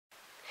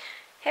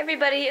Hey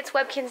everybody, it's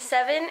Webkinz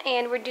 7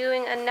 and we're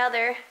doing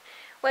another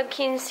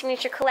Webkinz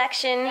Signature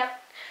Collection,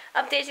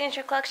 Update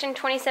Signature Collection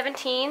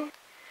 2017.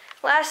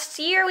 Last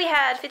year we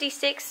had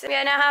 56,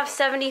 we now have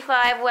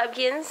 75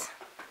 Webkinz.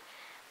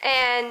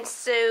 And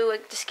so,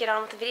 just get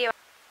on with the video.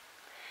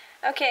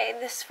 Okay,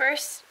 this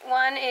first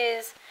one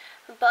is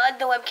Bud,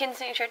 the Webkinz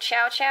Signature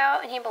Chow Chow,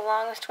 and he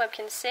belongs to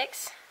Webkinz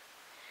 6.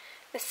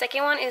 The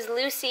second one is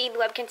Lucy, the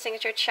Webkinz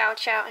Signature Chow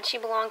Chow, and she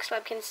belongs to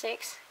Webkinz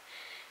 6.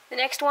 The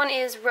next one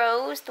is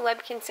Rose, the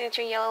Webkinz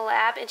Signature Yellow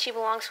Lab, and she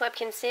belongs to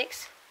Webkinz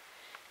 6.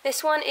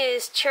 This one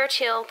is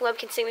Churchill, the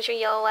Webkinz Signature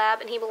Yellow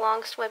Lab, and he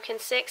belongs to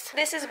Webkinz 6.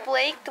 This is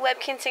Blake, the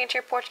Webkinz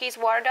Signature Portuguese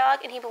Water Dog,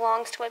 and he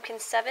belongs to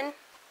Webkinz 7.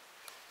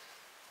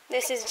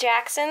 This is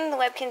Jackson, the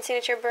Webkinz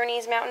Signature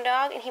Bernese Mountain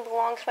Dog, and he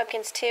belongs to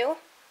Webkinz 2.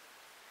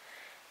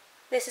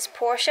 This is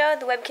Portia,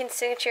 the Webkinz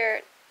Signature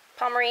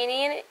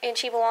Pomeranian, and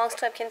she belongs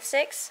to Webkinz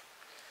 6.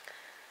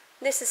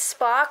 This is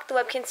Spock, the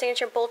Webkinz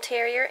Signature Bull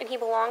Terrier, and he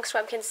belongs to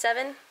Webkinz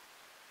 7.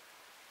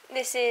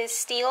 This is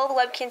Steele, the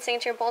Webkinz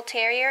Signature Bull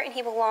Terrier, and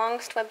he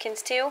belongs to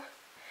Webkinz 2.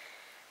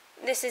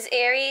 This is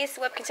Aries, the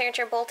Webkinz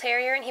Signature Bull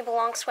Terrier, and he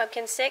belongs to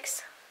Webkinz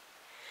 6.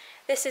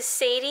 This is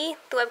Sadie,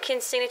 the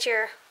Webkinz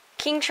Signature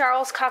King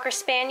Charles Cocker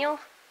Spaniel,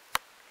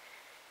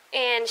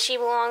 and she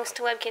belongs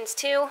to Webkinz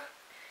 2.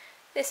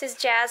 This is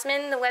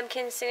Jasmine, the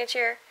Webkinz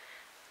Signature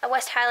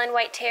West Highland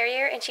White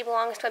Terrier, and she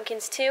belongs to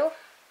Webkinz 2.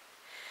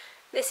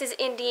 This is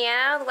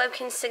Indiana, the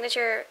Webkinz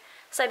Signature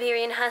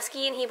Siberian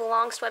Husky, and he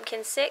belongs to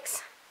Webkinz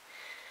 6.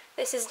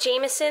 This is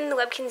Jamison, the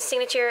Webkinz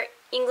Signature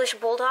English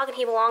Bulldog, and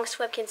he belongs to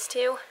Webkinz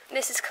 2.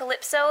 This is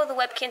Calypso, the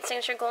Webkinz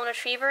Signature Golden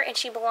Retriever, and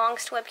she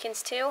belongs to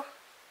Webkinz 2.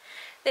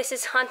 This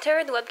is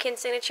Hunter, the Webkinz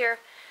Signature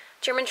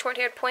German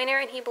Shorthaired Pointer,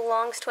 and he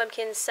belongs to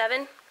Webkinz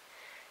 7.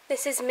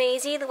 This is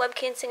Mazie, the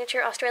Webkinz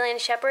Signature Australian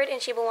Shepherd,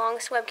 and she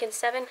belongs to Webkinz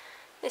 7.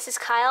 This is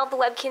Kyle, the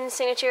Webkinz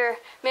Signature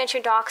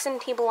Miniature Dachshund,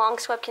 and he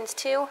belongs to Webkinz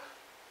 2.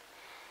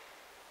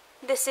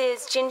 This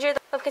is Ginger,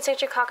 the Webkinz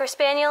Signature Cocker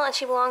Spaniel, and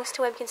she belongs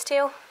to Webkinz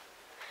 2.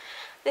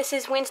 This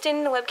is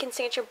Winston, the Webkinz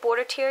Signature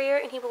Border Terrier,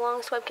 and he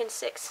belongs to Webkinz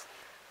 6.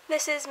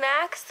 This is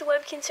Max, the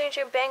Webkinz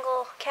Signature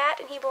Bengal Cat,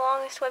 and he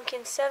belongs to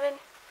Webkinz 7.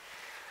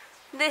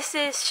 This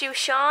is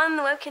Shu-Shan,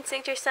 the Webkinz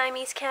Signature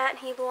Siamese Cat, and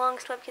he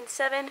belongs to Webkinz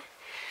 7.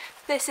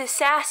 This is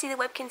Sassy, the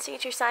Webkinz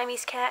Signature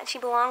Siamese Cat, and she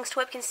belongs to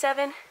Webkinz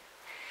 7.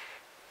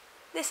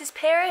 This is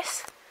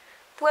Paris,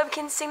 the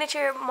Webkinz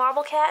Signature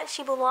Marble Cat, and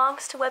she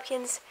belongs to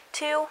Webkinz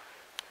 2.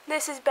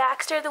 This is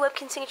Baxter, the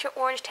Webkinz Signature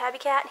Orange Tabby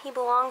Cat, and he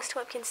belongs to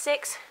Webkinz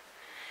 6.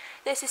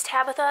 This is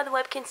Tabitha, the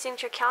Webkinz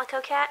Signature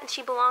Calico Cat, and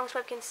she belongs to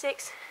Webkinz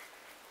 6.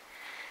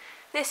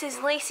 This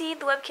is Lacey,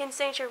 the Webkinz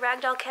Signature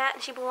Ragdoll Cat,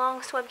 and she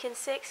belongs to Webkinz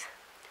 6.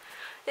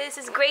 This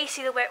is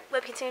Gracie, the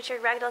Webkinz Signature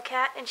Ragdoll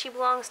Cat, and she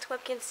belongs to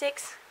Webkinz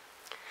 6.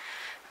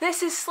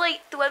 This is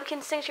Slate, the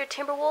Webkinz Signature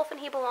Timberwolf,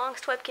 and he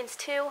belongs to Webkinz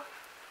 2.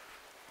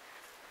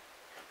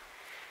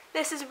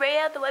 This is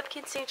Rhea, the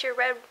Webkinz Signature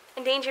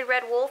Endangered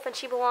Red Wolf, and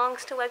she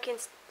belongs to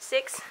Webkinz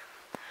 6.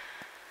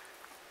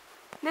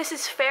 This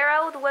is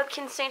Pharaoh, the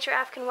Webkinz Signature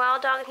African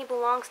Wild Dog, and he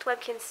belongs to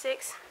Webkinz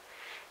 6.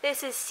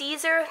 This is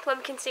Caesar, the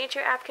Webkinz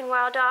Signature African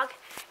Wild Dog,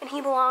 and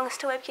he belongs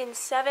to Webkinz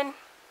 7.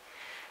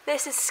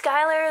 This is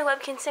Skylar, the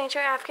Webkinz Signature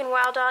African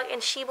Wild Dog,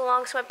 and she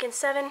belongs to Webkinz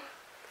 7.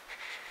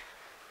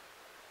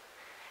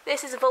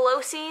 This is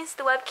Veloci's,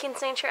 the Webkinz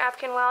Signature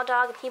African Wild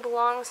Dog, and he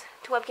belongs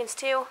to Webkinz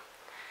 2.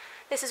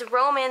 This is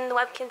Roman, the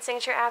Webkinz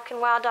Signature African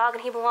Wild Dog,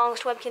 and he belongs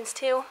to Webkinz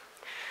 2.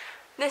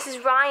 This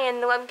is Ryan,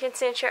 the Webkinz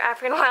Signature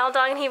African Wild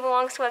Dog, and he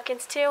belongs to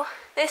Webkinz 2.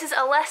 This is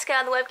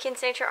Alaska, the Webkinz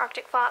Signature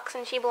Arctic Fox,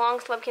 and she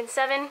belongs to Webkinz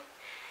 7.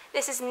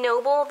 This is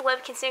Noble, the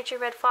Webkinz Signature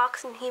Red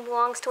Fox, and he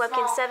belongs to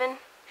Webkinz 7.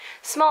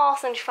 Small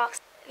Signature Fox.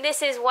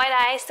 This is White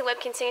Eyes, the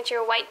Webkinz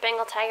Signature White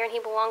Bengal Tiger, and he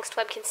belongs to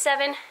Webkinz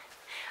 7.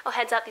 Oh,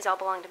 heads up, these all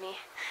belong to me.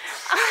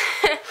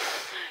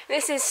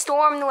 This is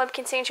Storm, the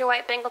Webkinz Signature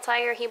White Bengal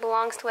Tiger, he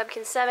belongs to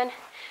Webkinz 7.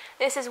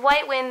 This is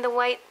White Wind,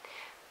 the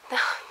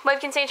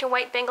Webkinz Signature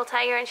White Bengal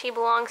Tiger, and she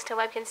belongs to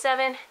Webkinz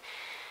 7.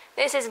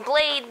 This is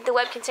Blade, the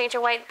Webkinz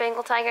Signature White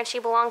Bengal Tiger, and she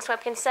belongs to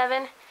Webkinz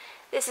 7.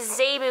 This is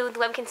Zebu, the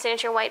Webkinz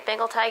Signature White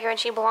Bengal Tiger, and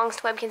she belongs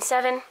to Webkinz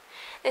 7.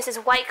 This is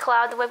White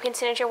Cloud, the Webkinz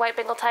Signature White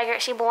Bengal Tiger,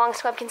 and she belongs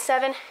to Webkinz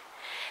 7.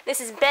 This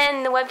is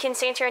Ben, the Webkinz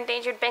Signature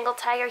Endangered Bengal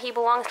Tiger, he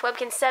belongs to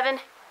Webkinz 7.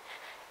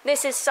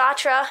 This is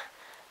Satra,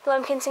 the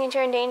Webkinz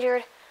Signature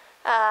Endangered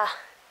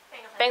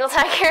Bengal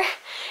Tiger,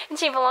 and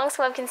she belongs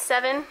to Webkinz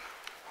 7.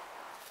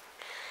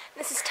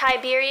 This is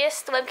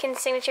Tiberius, the Webkinz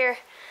Signature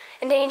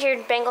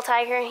Endangered Bengal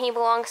Tiger, and he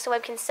belongs to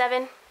Webkinz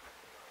 7.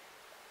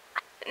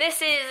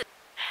 This is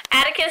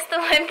Atticus, the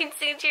Webkinz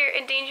Signature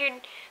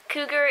Endangered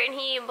Cougar, and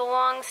he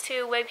belongs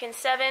to Webkinz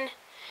 7.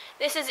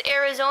 This is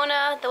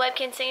Arizona, the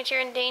Webkinz Signature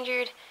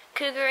Endangered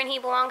Cougar, and he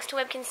belongs to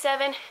Webkinz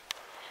 7.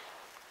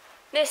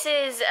 This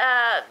is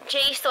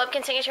Jace, the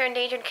Webkinz Signature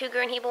Endangered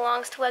Cougar, and he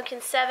belongs to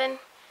Webkinz 7.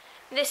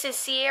 This is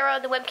Sierra,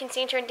 the Webkinz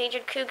Signature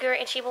Endangered Cougar,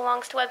 and she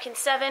belongs to Webkinz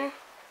 7.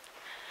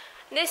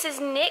 This is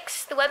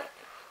Nyx, the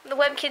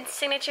Webkinz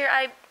Signature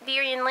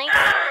Iberian Lynx,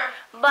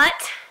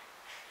 but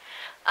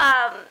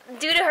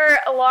Due to her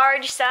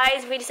large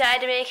size, we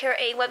decided to make her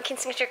a Webkinz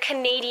signature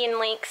Canadian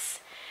lynx.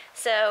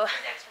 So,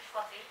 She's extra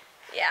fluffy.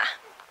 yeah.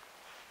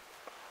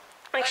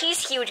 Like,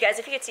 she's huge, guys,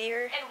 if you could see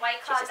her. And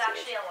White Cloud's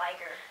actually a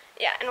liger.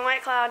 Yeah, and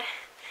White Cloud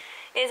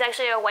is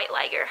actually a white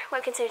liger.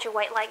 Webkinz signature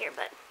white liger,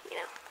 but, you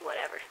know,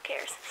 whatever, who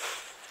cares.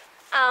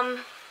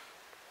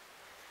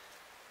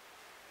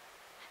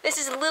 This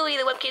is Louie,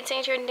 the Webkinz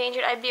signature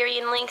endangered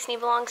Iberian lynx, and he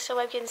belongs to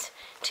Webkinz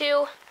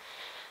 2.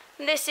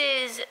 This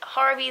is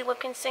Harvey, the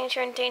Webkinz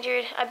signature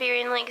endangered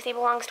Iberian lynx, and he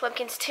belongs to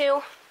Webkinz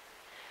 2.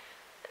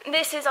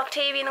 This is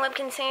Octavian, the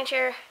Webkinz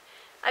signature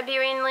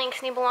Iberian lynx,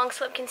 and he belongs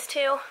to Webkinz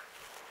 2.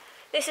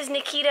 This is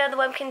Nikita, the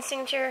Webkinz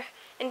signature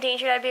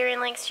endangered Iberian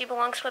lynx, she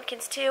belongs to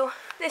Webkinz 2.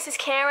 This is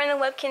Cameron, the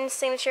Webkinz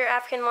signature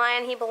African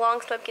lion, he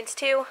belongs to Webkinz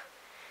 2.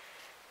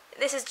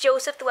 This is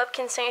Joseph, the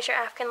Webkinz signature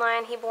African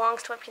lion, he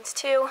belongs to Webkinz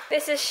 2.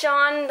 This is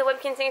Sean, the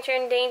Webkinz signature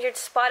endangered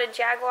spotted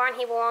jaguar, and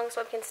he belongs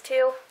to Webkinz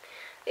 2.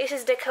 This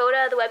is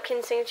Dakota, the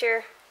Webkinz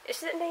signature,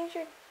 is it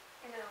endangered?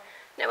 No.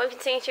 No,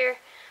 Webkinz signature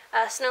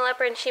snow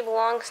leopard, and she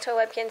belongs to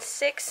Webkinz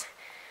 6.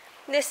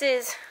 This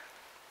is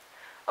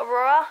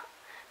Aurora,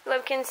 the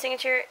Webkinz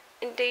signature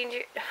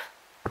endangered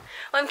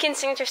Webkinz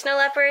signature snow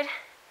leopard,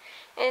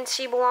 and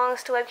she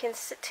belongs to Webkinz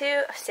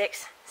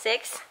 6.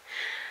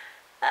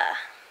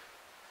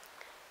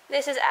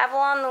 This is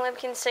Avalon, the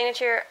Webkinz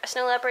signature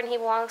snow leopard, and he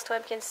belongs to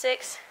Webkinz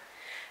 6.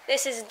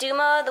 This is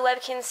Duma, the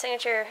Webkinz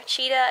signature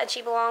cheetah, and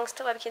she belongs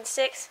to Webkinz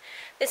 6.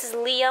 This is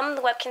Liam,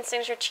 the Webkinz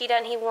signature cheetah,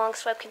 and he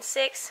belongs to Webkinz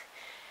 6.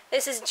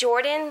 This is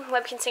Jordan,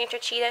 Webkinz signature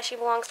cheetah, she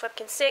belongs to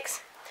Webkinz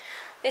 6.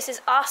 This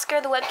is Oscar,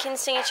 the Webkinz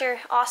signature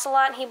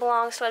ocelot, and he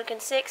belongs to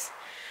Webkinz 6.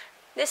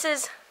 This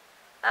is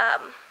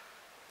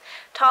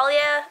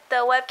Talia,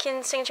 the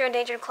Webkinz signature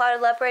endangered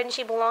clouded leopard, and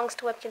she belongs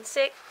to Webkinz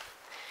 6.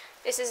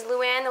 This is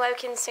Luann, the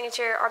Webkinz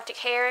signature Arctic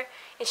hare,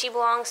 and she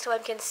belongs to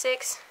Webkinz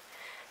 6.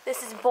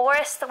 This is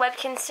Boris, the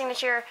Webkinz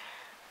signature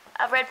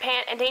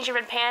endangered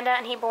red panda,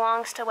 and he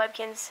belongs to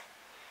Webkinz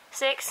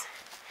 6.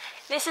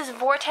 This is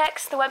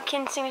Vortex, the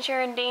Webkinz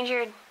signature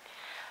endangered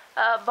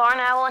barn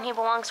owl, and he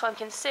belongs to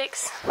Webkinz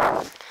 6. I don't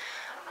know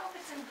if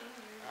it's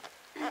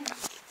endangered.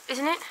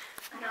 Isn't it?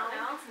 No,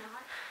 it's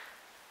not.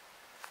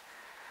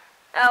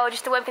 Oh,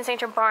 just the Webkinz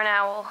signature barn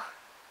owl.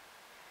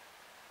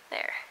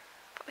 There.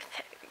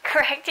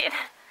 Corrected.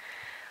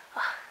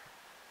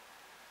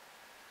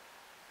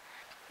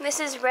 This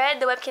is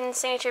Red, the Webkinz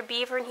signature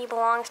beaver, and he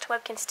belongs to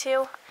Webkinz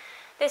 2.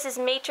 This is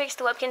Matrix,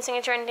 the Webkinz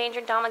signature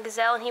endangered Dama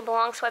gazelle, and he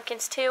belongs to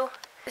Webkinz 2.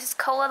 This is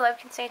Cola, the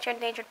Webkinz signature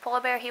endangered polar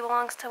bear, he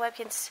belongs to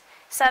Webkinz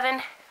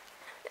 7.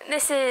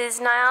 This is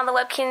Niall, the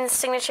Webkinz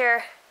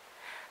signature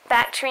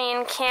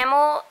Bactrian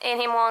camel, and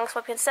he belongs to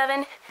Webkinz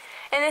 7.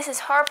 And this is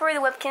Harper, the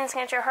Webkinz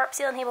signature harp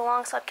seal, and he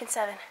belongs to Webkinz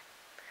 7.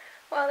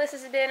 Well, this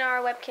has been our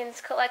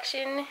Webkinz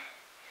collection.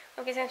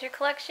 Webkinz signature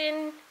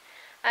collection.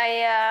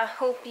 I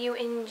hope you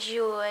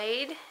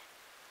enjoyed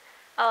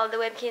all of the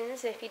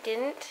Webkinz. If you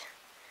didn't,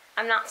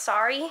 I'm not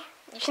sorry.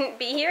 You shouldn't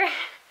be here.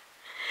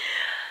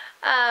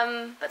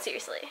 But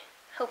seriously,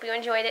 hope you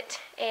enjoyed it,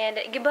 and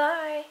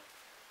goodbye.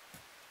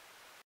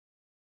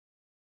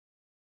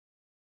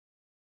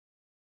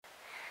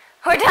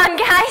 We're done,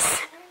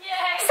 guys.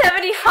 Yay.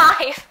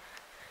 75.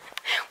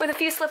 With a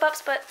few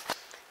slip-ups, but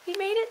we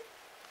made it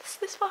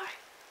this far.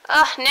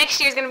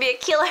 Next year's gonna be a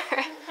killer.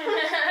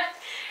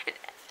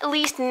 At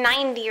least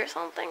 90 or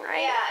something,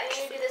 right? Yeah, and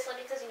you do this one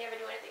because you never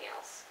do anything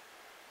else.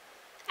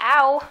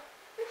 Ow.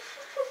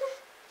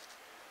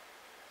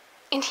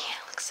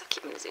 Indiana looks so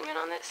cute. I'm gonna zoom in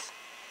on this.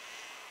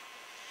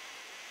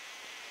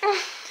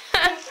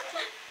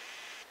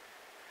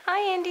 Hi,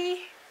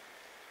 Andy.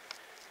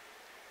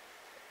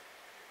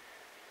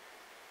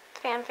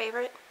 Fan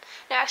favorite?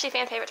 No, actually,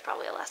 fan favorite's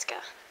probably Alaska.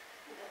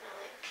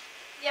 Definitely.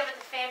 Yeah, but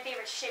the fan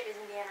favorite ship is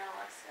Indiana,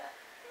 Alaska.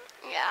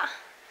 Yeah.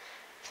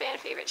 Fan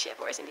favorite ship,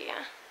 where's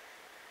Indiana?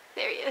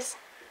 There he is.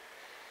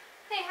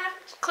 Hey, how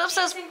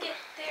Calypso's did get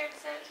there?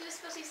 So he was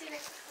supposed to be sitting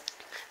next to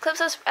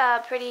Calypso's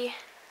pretty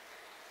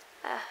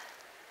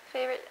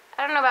favorite.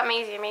 I don't know about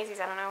Mazie. Mazie's,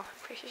 I don't know.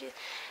 Pretty sure she's.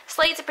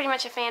 Slate's pretty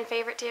much a fan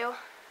favorite too.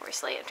 Or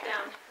Slate, I'm trying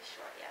down. to.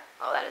 Short, yeah.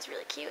 Oh, that is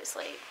really cute,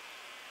 Slate.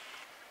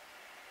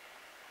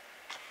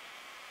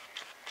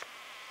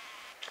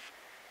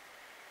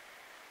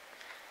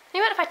 You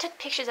know what? If I took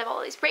pictures of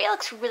all these, Ray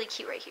looks really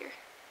cute right here.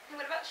 And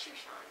what about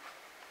Shu-Shan?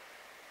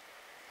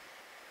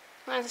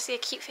 Want to see a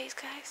cute face,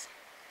 guys?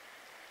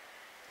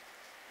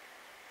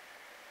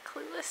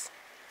 Clueless.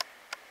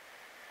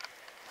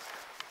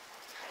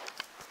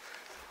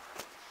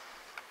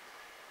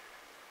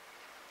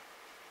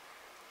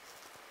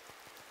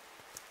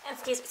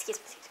 Excuse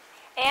me.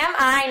 Am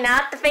I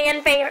not the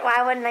fan favorite?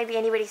 Why wouldn't I be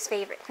anybody's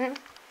favorite?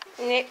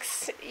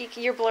 Nix,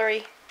 you're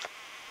blurry.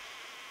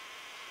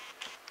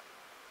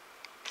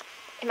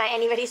 Am I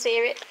anybody's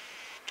favorite?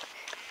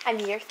 I'm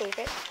your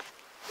favorite.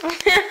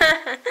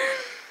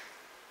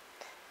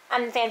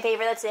 I'm the fan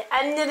favorite, that's it.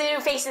 I'm the new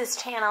face of this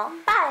channel.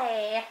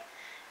 Bye!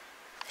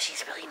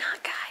 She's really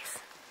not, guys.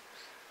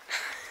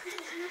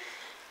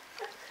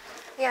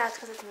 Yeah, it's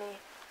because it's me.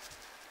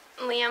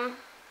 Liam.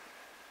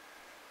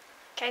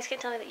 Guys can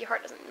tell me that your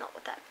heart doesn't melt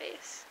with that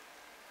face.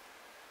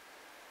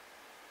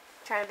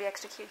 Trying to be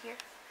extra cute here.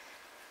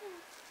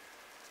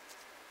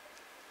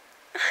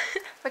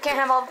 We can't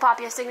have all the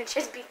popular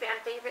signatures be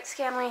fan favorites,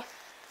 can we?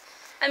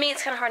 I mean,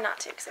 it's kind of hard not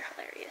to because they're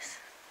hilarious.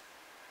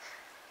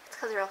 It's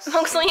because they're all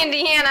Mostly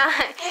Indiana.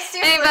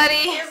 Hey,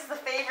 buddy. Here's the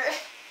favorite.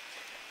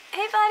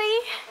 Hey, buddy.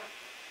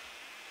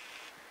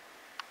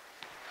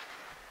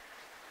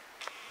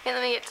 Okay,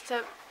 let me get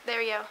to... There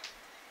we go.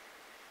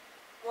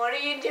 What are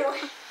you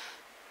doing?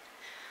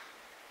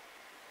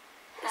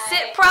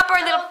 Sit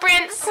proper, little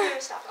prince.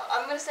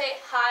 I'm gonna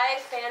say hi,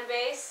 fan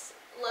base.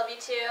 Love you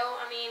too.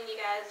 I mean, you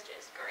guys are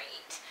just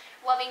great.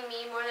 Loving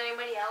me more than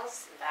anybody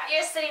else. In fact,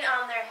 you're sitting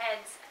on their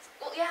heads.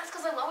 Well, yeah, it's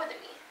because they're lower than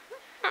me.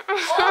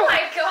 Oh my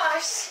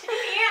gosh.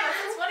 Yeah,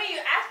 since when do you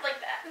act like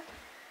that?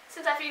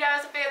 Since I figured out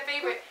I was a fan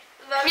favorite.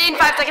 I mean,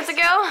 5 seconds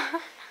ago.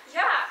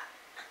 Yeah.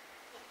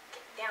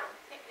 Get down.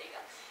 There you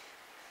go.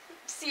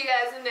 See you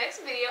guys in the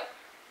next video.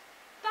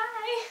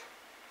 Bye.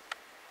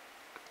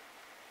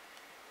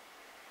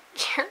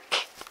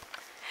 Jerk.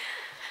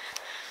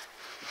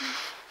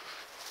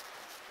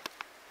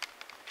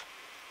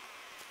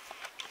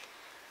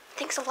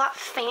 Thanks a lot,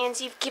 fans.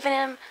 You've given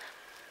him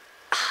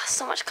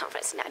so much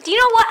confidence now. Do you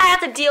know what I have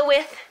to deal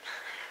with?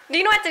 Do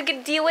you know what I have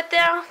to deal with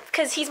now?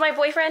 Because he's my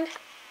boyfriend.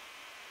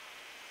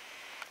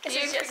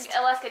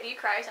 Alaska, do you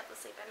cry yourself to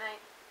sleep at night?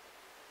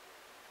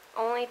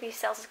 Only if he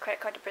sells his credit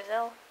card to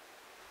Brazil.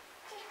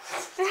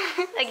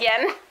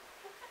 Again.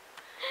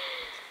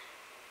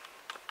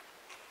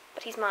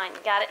 But he's mine.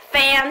 Got it?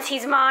 Fans,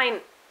 he's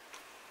mine.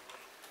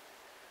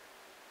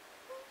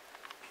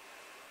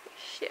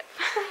 Ship.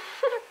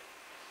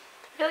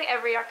 I feel like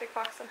every Arctic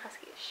fox and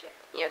husky is ship.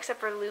 You know, except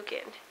for Luke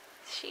and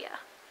Shia.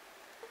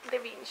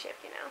 They're being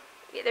shipped, you know.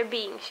 Yeah, they're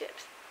being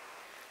shipped.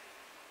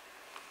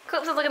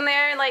 Calypso's looking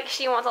there like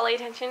she wants all the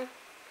attention.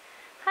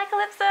 Hi,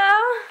 Calypso.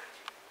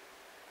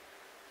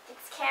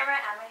 It's camera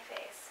at my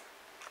face.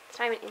 It's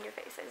not even in your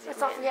face. Let's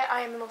not forget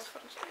I am the most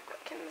photogenic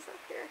Webkinz up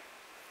here.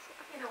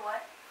 You know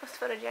what? Most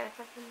photogenic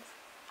Webkinz.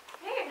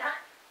 No, you're not.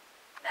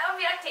 That would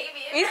be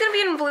Octavian. He's gonna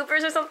be in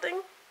bloopers or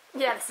something.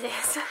 Yeah, this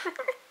is.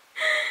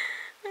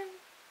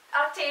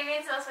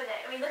 Octavian's most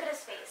photogenic. I mean, look at his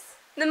face.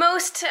 The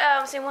most,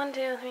 say 1,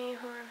 2, 3, 4,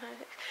 5,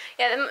 6.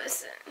 Yeah, the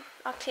most,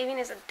 Octavian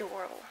is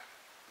adorable.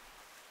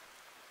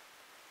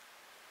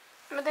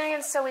 But then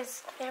again, so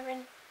is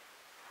Cameron.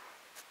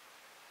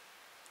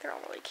 They're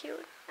all really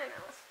cute. I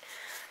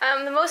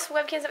know. The most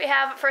Webkinz that we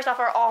have, first off,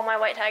 are all my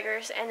white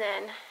tigers, and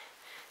then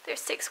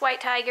there's 6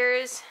 white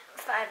tigers,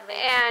 5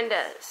 and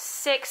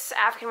 6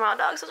 African wild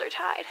dogs. Those are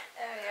tied.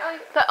 Oh, yeah.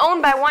 But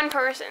owned by one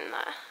person,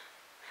 the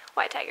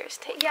white tigers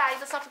take Yeah,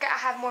 let's not forget I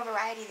have more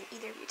variety than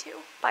either of you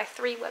two. by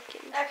 3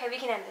 Webkinz. Okay, we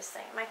can end this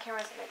thing. My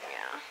camera's gonna go.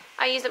 Yeah.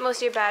 I used up most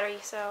of your battery,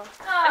 so.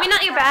 Oh, I mean,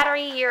 not your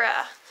battery, your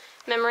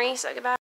memory, so goodbye.